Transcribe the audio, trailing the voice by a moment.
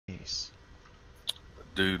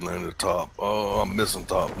Dude landed top. Oh, I'm missing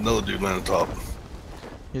top. Another dude landed top.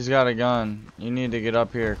 He's got a gun. You need to get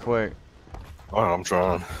up here quick. Alright, I'm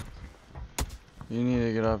trying. You need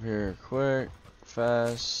to get up here quick,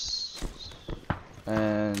 fast,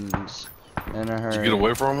 and in a hurry. Did you get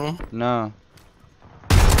away from him? No.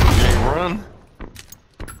 You ain't run?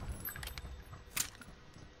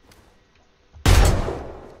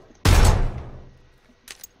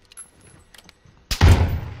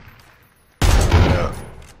 Yeah.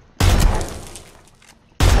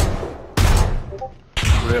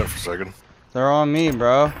 Wait there for a second. They're on me,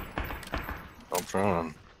 bro. I'm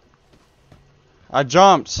trying. I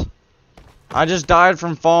jumped. I just died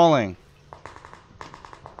from falling.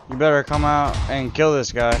 You better come out and kill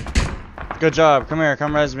this guy. Good job. Come here.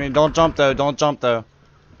 Come res me. Don't jump though. Don't jump though.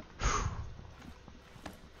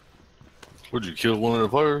 Would you kill one of the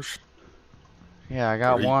players? Yeah, I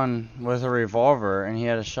got one with a revolver and he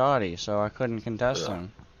had a shotty, so I couldn't contest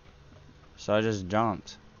him. So I just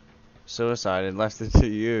jumped. Suicided. Left it to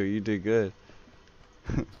you. You did good.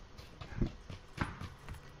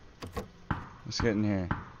 Let's get in here.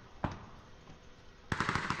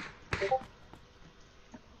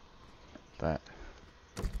 That.